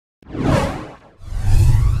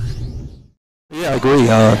Yeah, I agree.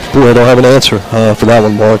 Boy, I don't have an answer for that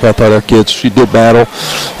one, Mark. I thought our kids, she did battle.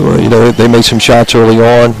 They made some shots early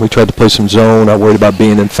on. We tried to play some zone. I worried about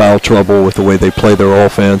being in foul trouble with the way they play their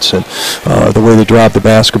offense and the way they drive the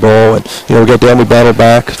basketball. And, we got down, we battled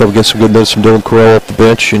back. Thought we got some good minutes from Dylan Carell off the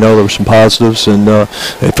bench. There were some positives. And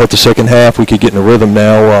I felt the second half we could get in a rhythm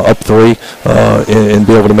now, up 3, and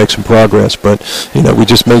be able to make some progress. But, we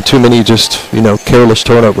just made too many careless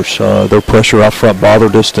turnovers. Their pressure out front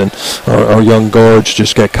bothered us, and our young guards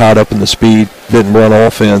just got caught up in the speed, didn't run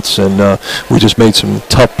offense, and we just made some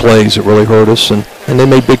tough plays that really hurt us, and they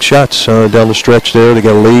made big shots down the stretch there. They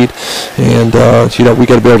got a lead, and we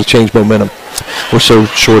got to be able to change momentum. We're so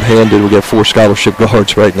short-handed. We got 4 scholarship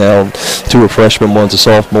guards right now. 2 are freshmen, one's a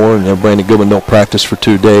sophomore, and Brandon Goodman don't practice for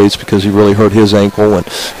 2 days because he really hurt his ankle, and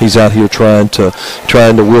he's out here trying to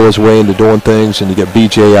will his way into doing things. And you got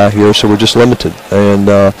BJ out here, so we're just limited. And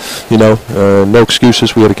no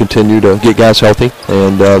excuses. We got to continue to get guys healthy,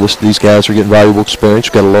 and these guys are getting valuable experience.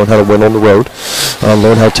 We've got to learn how to win on the road,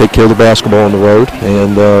 learn how to take care of the basketball on the road,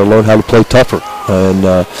 and learn how to play tougher.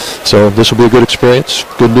 And so this will be a good experience.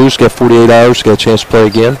 Good news, got 48 hours, got a chance to play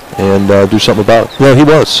again and do something about it. Yeah, he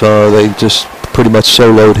was. They just pretty much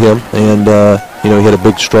soloed him, and he had a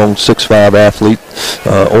big, strong 6'5" athlete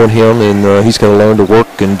on him, and he's got to learn to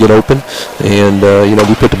work and get open. And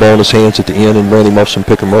we put the ball in his hands at the end and ran him off some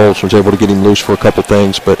pick and rolls. Was able to get him loose for a couple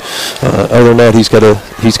things, but other than that, he's got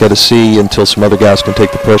to see until some other guys can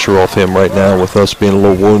take the pressure off him. Right now, with us being a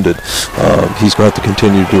little wounded, he's going to have to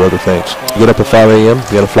continue to do other things. Get up at 5 a.m.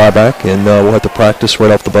 We got to fly back, and we'll have to practice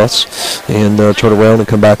right off the bus and turn around and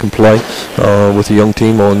come back and play with the young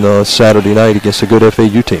team on Saturday night against a good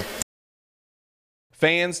FAU team.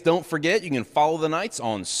 Fans, don't forget you can follow the Knights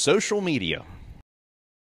on social media.